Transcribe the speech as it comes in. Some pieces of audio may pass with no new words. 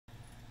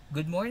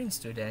Good morning,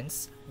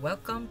 students.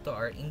 Welcome to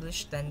our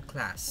English 10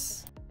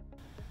 class.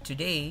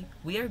 Today,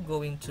 we are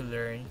going to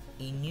learn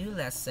a new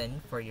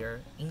lesson for your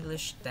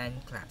English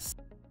 10 class.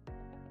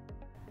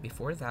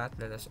 Before that,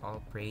 let us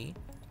all pray.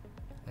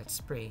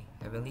 Let's pray.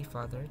 Heavenly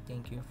Father,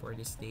 thank you for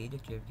this day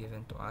that you have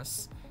given to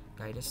us.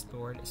 Guide us,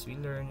 Lord, as we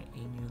learn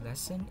a new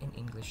lesson in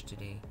English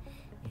today.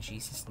 In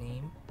Jesus'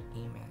 name,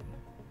 Amen.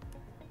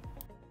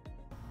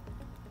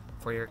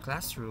 For your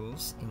class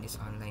rules in this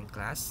online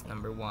class,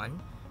 number 1,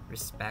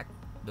 respect.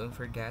 Don't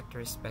forget to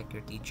respect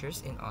your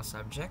teachers in all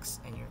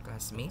subjects and your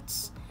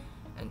classmates.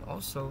 And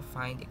also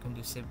find a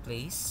conducive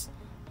place.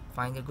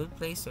 Find a good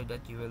place so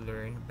that you will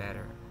learn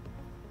better.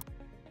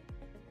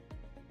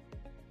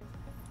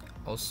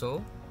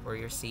 Also, for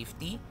your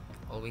safety,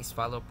 always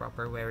follow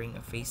proper wearing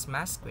a face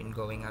mask when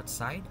going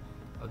outside.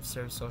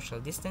 Observe social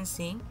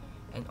distancing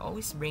and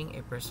always bring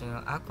a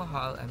personal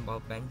alcohol and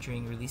ball pen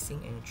during releasing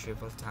and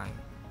retrieval time.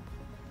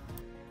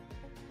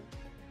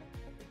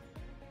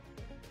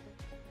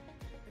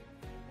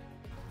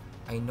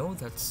 I know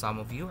that some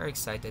of you are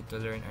excited to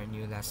learn our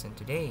new lesson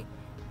today,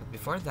 but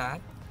before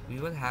that, we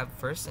will have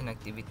first an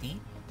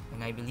activity,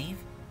 and I believe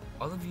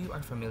all of you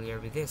are familiar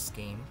with this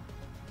game.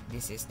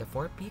 This is the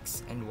 4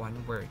 peaks and 1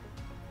 word.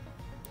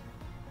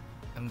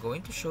 I'm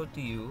going to show to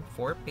you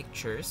 4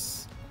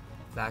 pictures,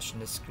 flash on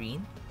the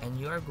screen, and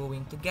you are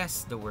going to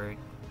guess the word.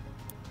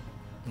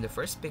 In the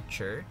first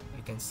picture,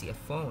 you can see a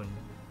phone.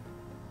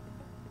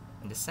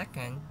 In the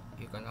second,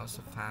 you can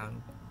also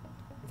find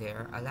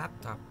there a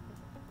laptop.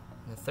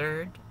 In the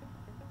third,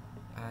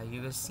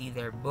 you will see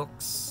their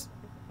books.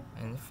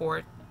 And the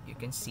fourth, you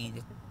can see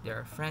that there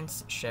are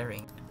friends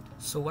sharing.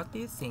 So what do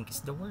you think is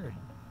the word?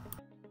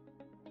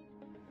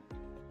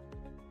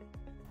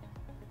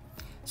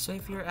 So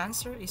if your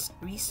answer is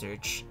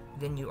research,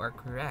 then you are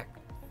correct.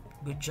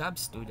 Good job,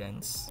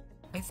 students.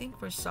 I think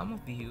for some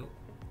of you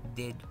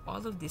did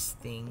all of these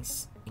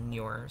things in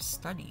your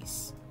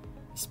studies,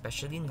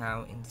 especially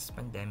now in this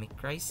pandemic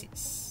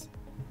crisis.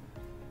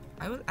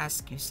 I will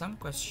ask you some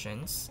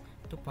questions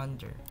to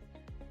ponder.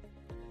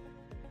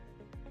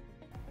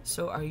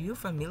 So are you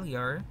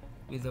familiar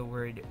with the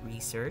word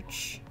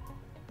research?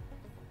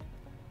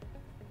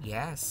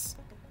 Yes,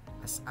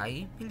 as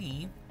I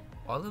believe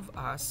all of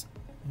us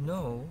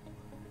know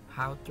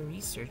how to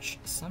research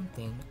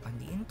something on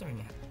the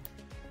internet.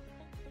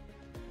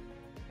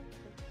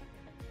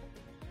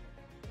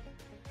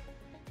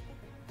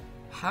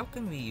 How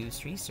can we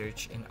use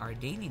research in our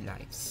daily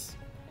lives?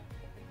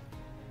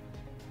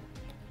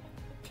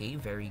 Okay,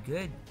 very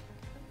good.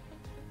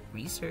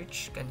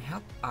 Research can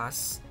help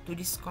us to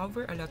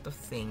discover a lot of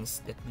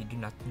things that we do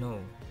not know.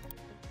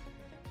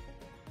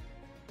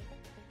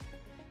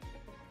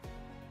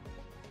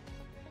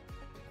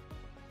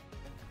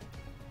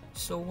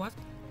 So what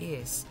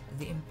is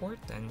the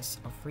importance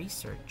of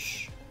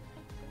research?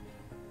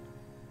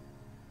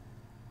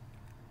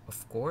 Of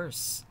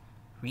course,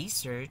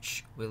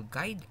 research will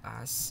guide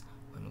us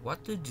on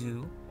what to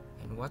do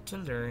and what to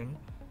learn,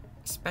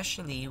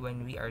 especially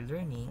when we are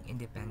learning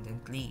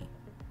independently.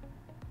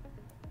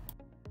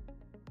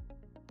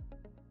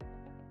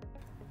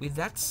 With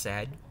that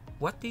said,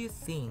 what do you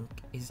think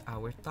is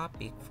our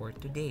topic for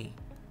today?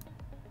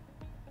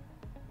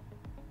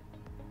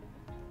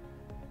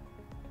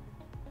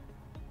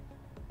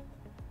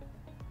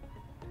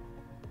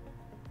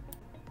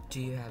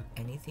 Do you have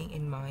anything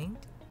in mind?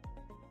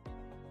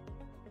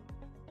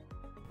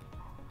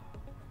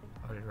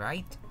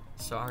 Alright,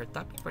 so our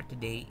topic for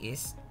today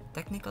is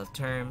technical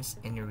terms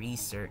in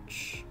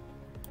research.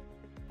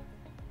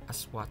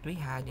 As what we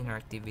had in our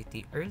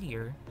activity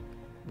earlier,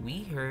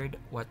 we heard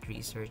what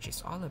research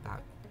is all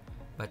about.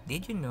 But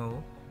did you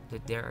know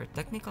that there are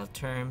technical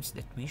terms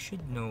that we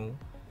should know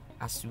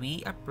as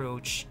we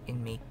approach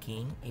in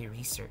making a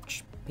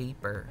research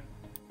paper?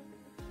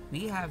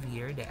 We have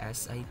here the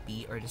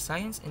SIP or the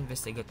Science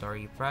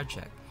Investigatory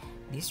Project.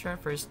 This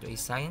refers to a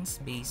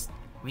science-based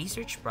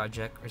research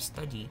project or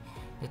study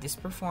that is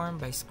performed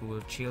by school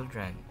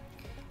children.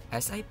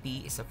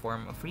 SIP is a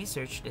form of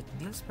research that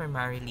deals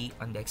primarily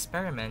on the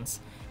experiments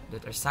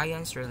that are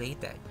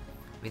science-related.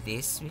 With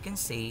this, we can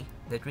say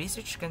that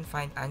research can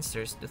find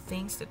answers to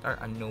things that are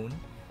unknown,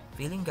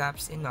 filling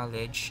gaps in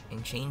knowledge,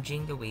 and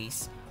changing the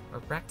ways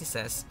or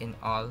practices in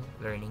all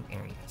learning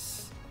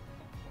areas.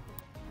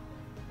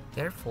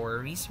 Therefore,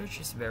 research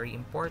is very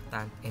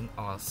important in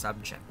all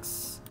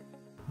subjects.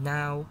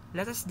 Now,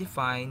 let us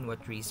define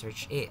what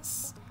research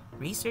is.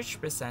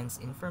 Research presents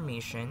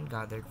information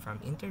gathered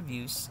from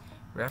interviews,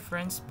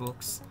 reference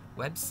books,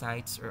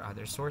 websites, or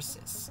other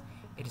sources.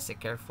 It is a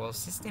careful,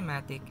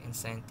 systematic, and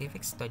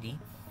scientific study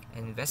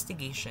and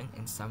investigation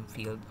in some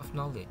field of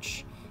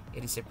knowledge.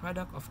 It is a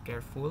product of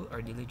careful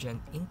or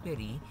diligent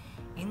inquiry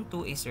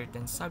into a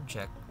certain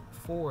subject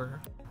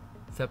for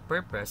the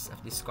purpose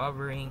of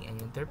discovering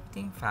and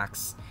interpreting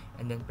facts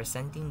and then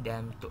presenting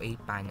them to a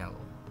panel.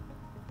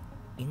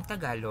 In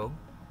Tagalog,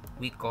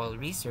 we call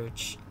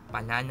research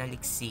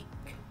pananaliksik.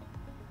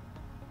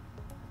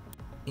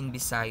 In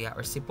Bisaya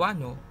or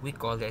Cebuano, we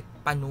call it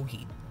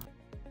panuhid.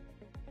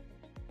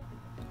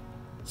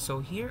 So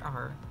here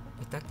are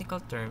the technical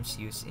terms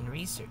used in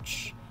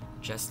research.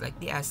 Just like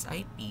the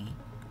SIP,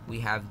 we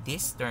have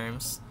these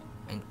terms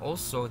and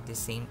also the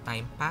same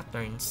time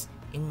patterns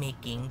in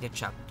making the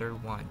Chapter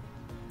 1.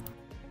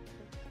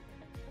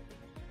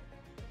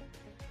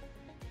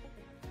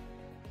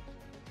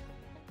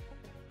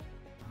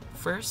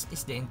 First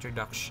is the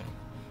introduction.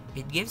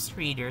 It gives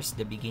readers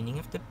the beginning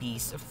of the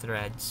piece of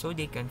thread so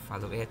they can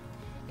follow it.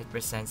 It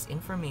presents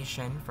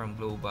information from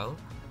global,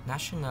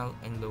 national,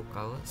 and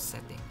local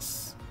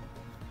settings.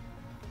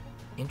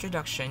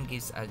 Introduction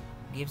gives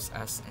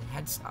us a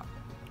heads up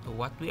to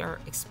what we are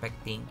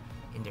expecting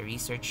in the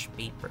research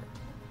paper.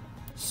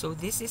 So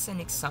this is an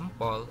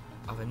example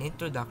of an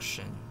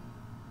introduction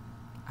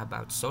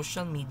about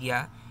social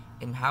media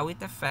and how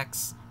it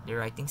affects the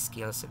writing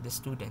skills of the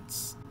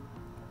students.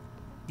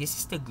 This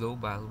is the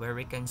global, where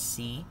we can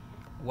see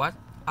what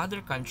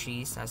other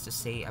countries has to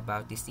say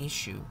about this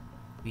issue.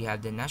 We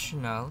have the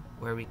national,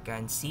 where we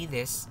can see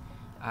the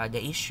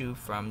issue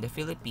from the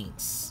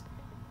Philippines.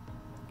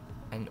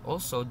 And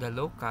also the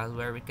local,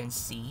 where we can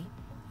see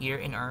here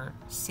in our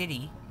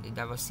city, the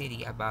Davao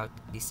City, about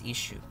this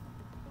issue.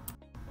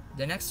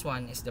 The next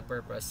one is the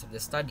purpose of the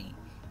study.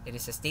 It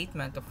is a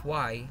statement of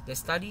why the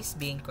study is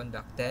being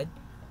conducted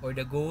or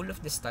the goal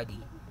of the study.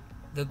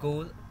 The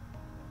goal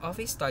of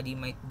a study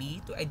might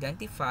be to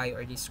identify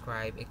or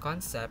describe a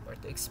concept or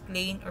to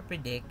explain or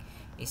predict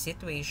a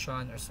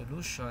situation or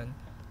solution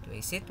to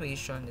a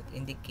situation that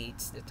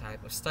indicates the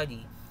type of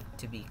study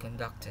to be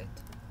conducted.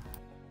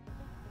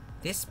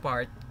 This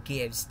part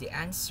gives the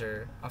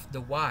answer of the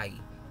why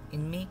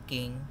in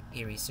making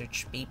a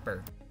research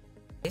paper.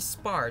 This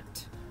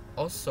part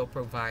also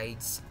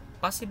provides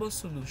possible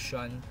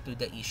solution to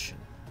the issue.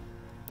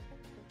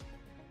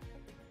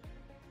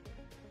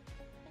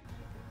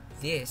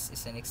 This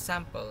is an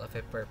example of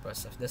a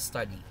purpose of the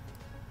study.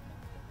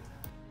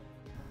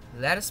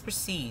 Let us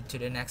proceed to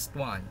the next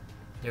one,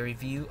 the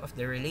review of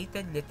the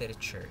related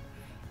literature.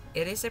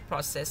 It is a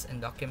process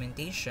and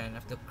documentation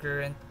of the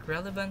current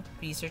relevant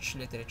research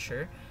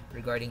literature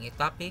regarding a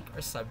topic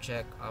or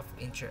subject of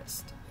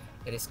interest.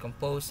 It is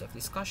composed of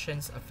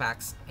discussions of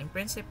facts and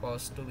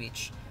principles to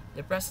which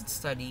the present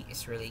study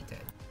is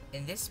related.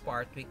 In this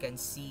part, we can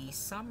see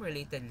some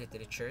related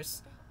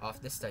literatures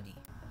of the study.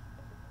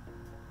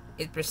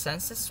 It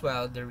presents as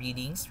well the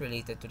readings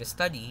related to the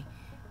study.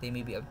 They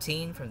may be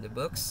obtained from the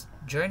books,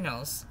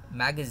 journals,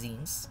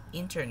 magazines,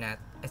 internet,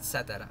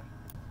 etc.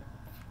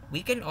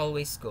 We can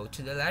always go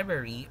to the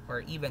library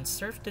or even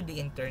surf to the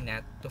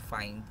internet to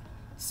find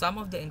some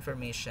of the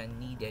information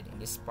needed in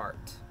this part.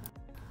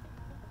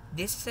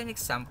 This is an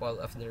example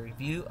of the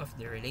review of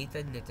the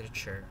related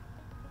literature.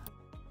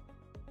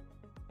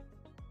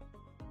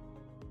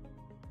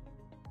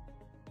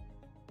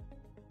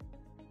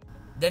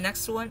 The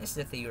next one is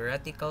the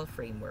theoretical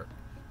framework.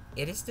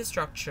 It is the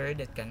structure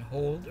that can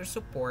hold or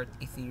support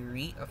a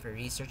theory of a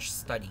research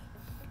study.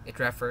 It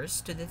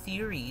refers to the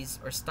theories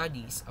or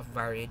studies of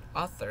varied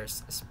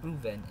authors as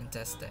proven and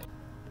tested.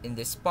 In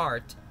this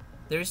part,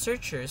 the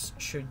researchers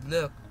should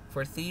look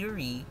for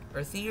theory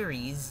or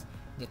theories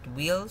that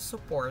will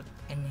support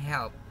and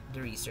help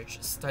the research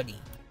study.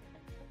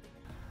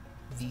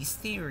 These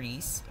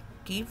theories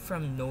came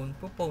from known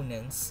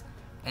proponents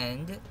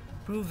and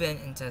proven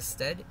and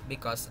tested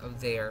because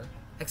of their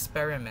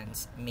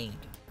experiments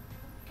made.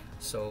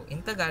 So,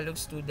 in Tagalog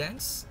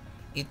students,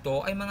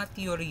 ito ay mga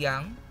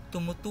teoryang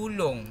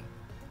tumutulong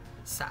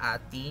sa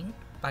ating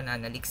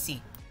pananaliksik.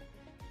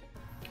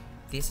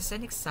 This is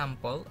an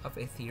example of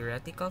a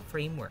theoretical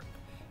framework.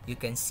 You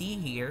can see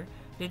here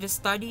that the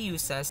study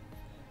uses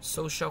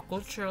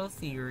socio-cultural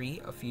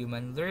theory of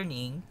human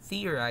learning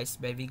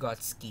theorized by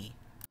Vygotsky.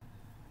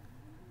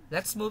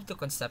 Let's move to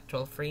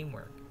conceptual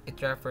framework. It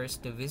refers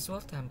to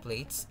visual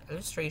templates,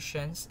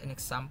 illustrations, and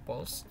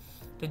examples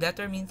to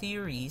determine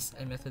theories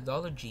and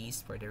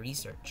methodologies for the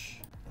research.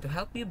 To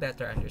help you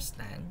better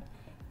understand,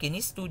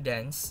 kini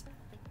students,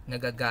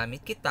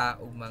 nagagamit kita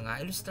og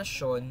mga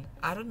ilustrasyon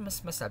aron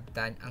mas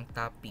masabtan ang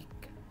topic.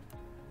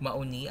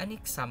 Mauni an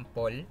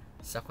example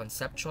sa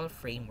conceptual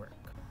framework.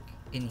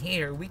 In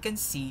here, we can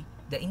see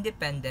the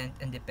independent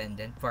and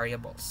dependent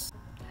variables.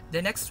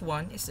 The next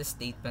one is the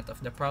statement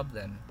of the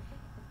problem.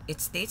 It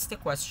states the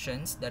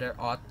questions that are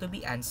ought to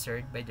be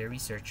answered by the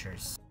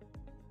researchers.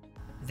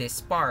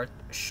 This part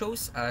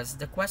shows us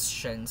the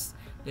questions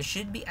that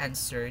should be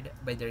answered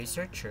by the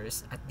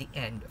researchers at the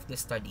end of the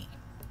study.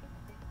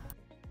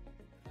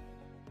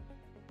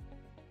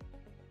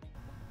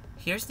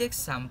 Here's the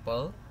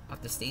example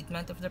of the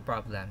statement of the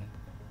problem.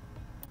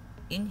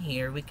 In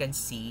here, we can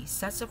see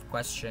sets of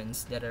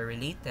questions that are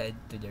related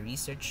to the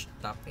research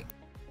topic.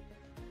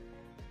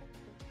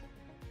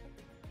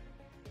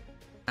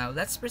 Now,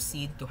 let's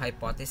proceed to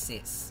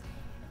hypothesis.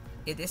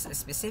 It is a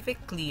specific,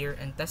 clear,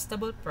 and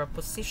testable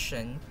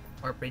proposition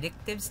or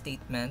predictive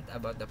statement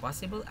about the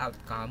possible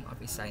outcome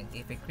of a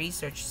scientific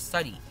research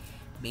study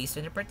based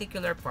on a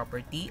particular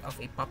property of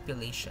a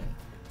population,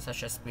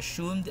 such as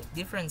presumed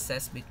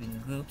differences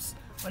between groups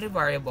on a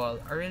variable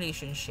or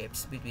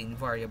relationships between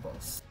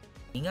variables.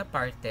 Nga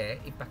parte,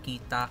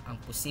 ipakita ang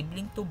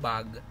posibleng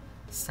tubag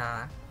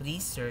sa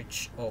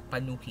research o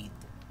panuhid.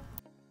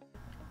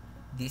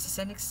 This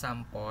is an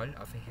example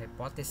of a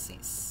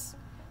hypothesis.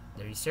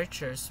 The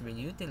researchers will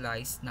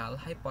utilize null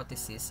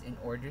hypothesis in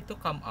order to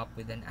come up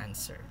with an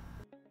answer.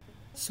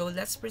 So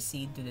let's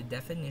proceed to the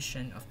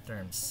definition of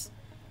terms.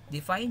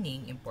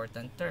 Defining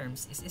important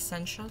terms is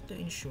essential to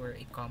ensure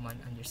a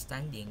common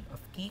understanding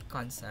of key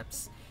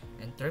concepts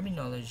and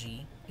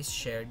terminology is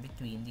shared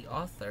between the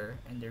author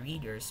and the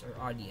readers or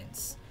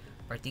audience,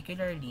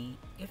 particularly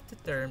if the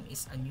term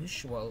is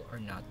unusual or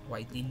not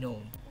widely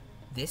known.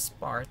 This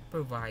part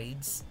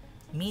provides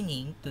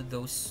meaning to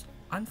those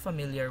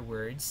unfamiliar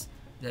words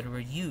that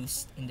were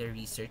used in the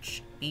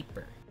research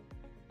paper.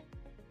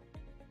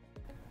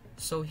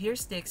 So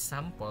here's the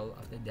example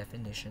of the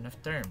definition of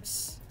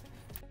terms.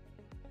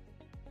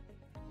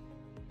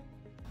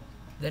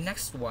 The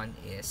next one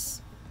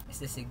is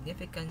the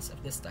significance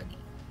of the study.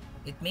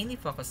 It mainly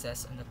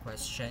focuses on the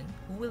question,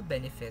 who will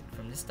benefit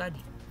from the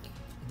study? It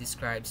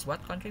describes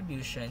what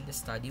contribution the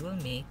study will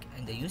make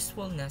and the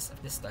usefulness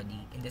of the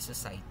study in the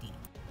society.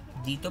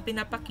 Dito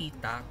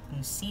pinapakita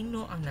kung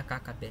sino ang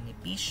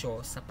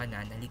nakakabenepisyo sa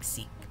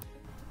pananaliksik.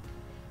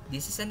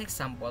 This is an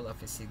example of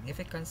the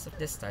significance of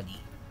the study.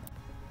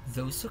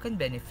 Those who can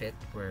benefit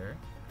were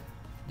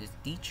the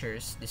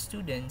teachers, the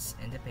students,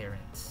 and the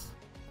parents.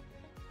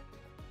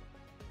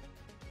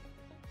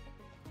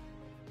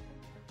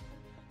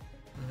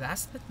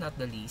 Last but not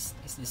the least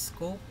is the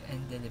scope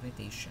and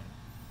delimitation.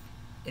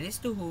 It is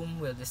to whom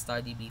will the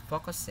study be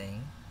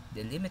focusing,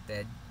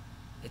 delimited.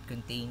 It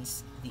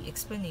contains the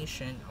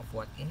explanation of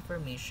what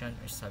information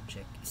or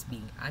subject is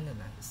being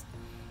analyzed.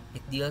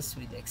 It deals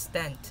with the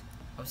extent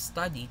of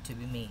study to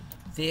be made.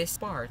 This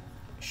part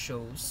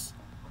shows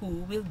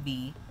who will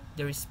be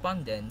the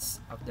respondents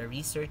of the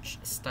research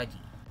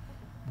study.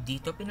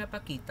 Dito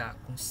pinapakita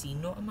kung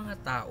sino ang mga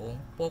taong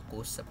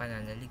focus sa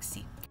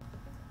pananaliksik.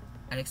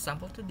 An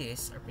example to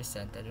this are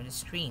presented on the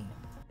screen.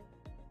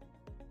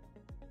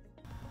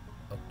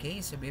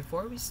 Okay, so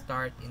before we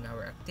start in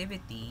our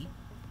activity,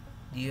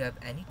 do you have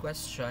any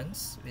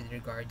questions with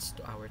regards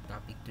to our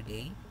topic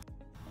today?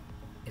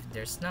 If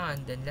there's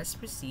none, then let's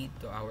proceed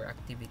to our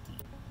activity.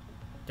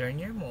 Turn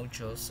your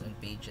modules on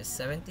pages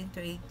 17 to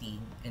 18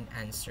 and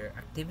answer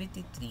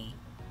Activity 3,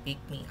 Pick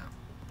Me Up.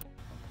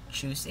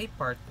 Choose a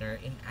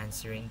partner in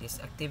answering this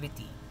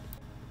activity.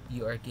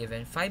 You are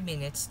given 5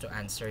 minutes to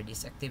answer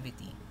this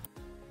activity.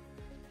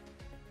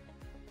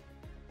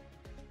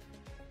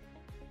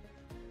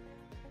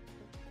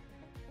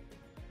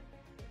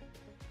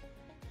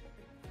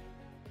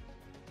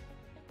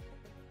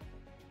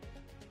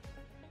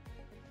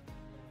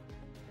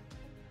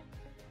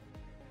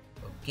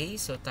 Okay,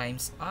 so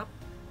time's up.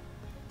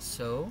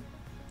 So,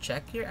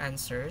 check your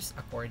answers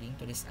according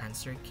to this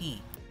answer key.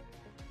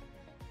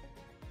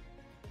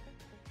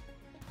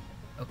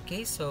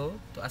 Okay, so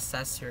to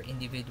assess your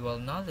individual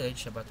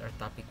knowledge about our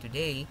topic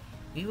today,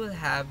 we will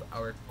have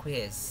our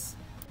quiz.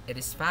 It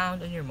is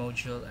found on your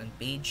module on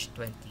page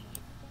 20.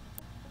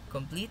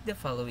 Complete the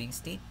following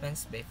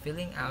statements by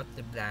filling out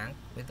the blank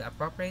with the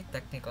appropriate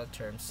technical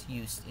terms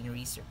used in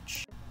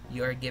research.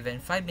 You are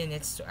given 5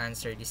 minutes to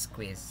answer this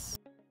quiz.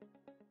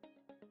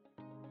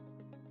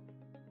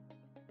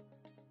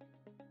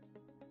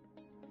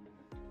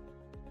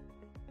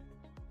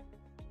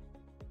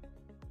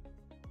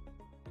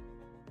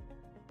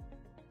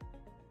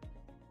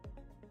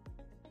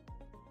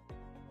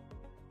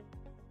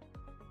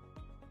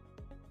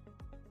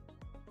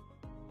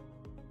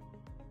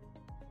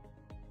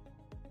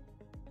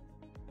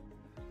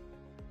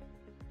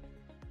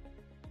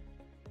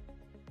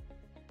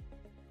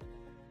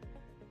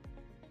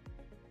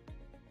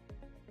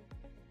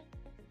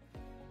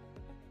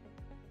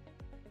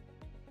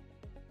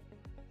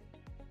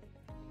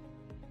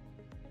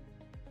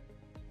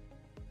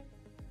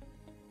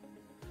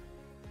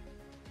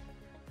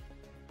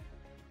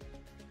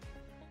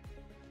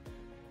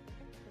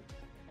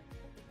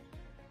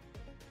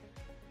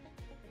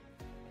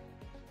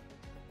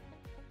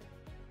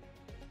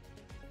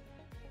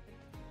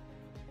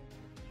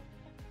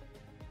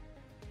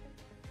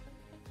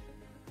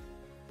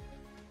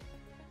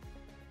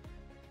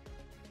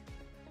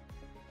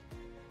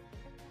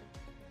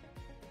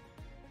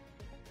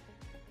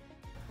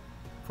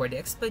 For the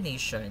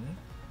explanation,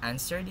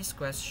 answer this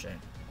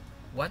question.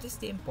 What is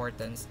the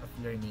importance of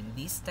learning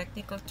these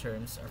technical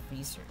terms of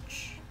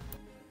research?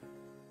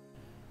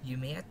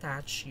 You may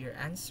attach your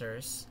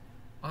answers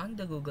on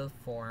the Google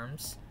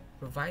Forms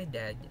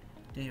provided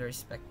to your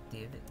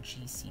respective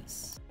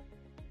GCs.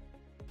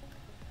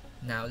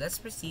 Now let's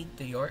proceed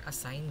to your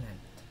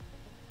assignment.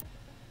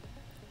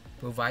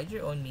 Provide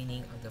your own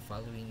meaning of the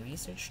following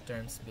research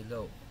terms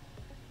below.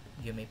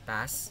 You may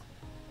pass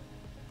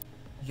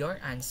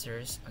your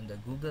answers on the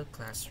Google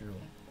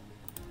Classroom.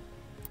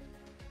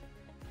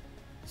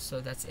 So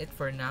that's it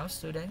for now,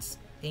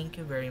 students. Thank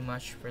you very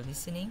much for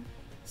listening.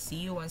 See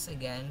you once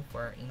again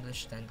for our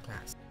English 10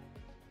 class.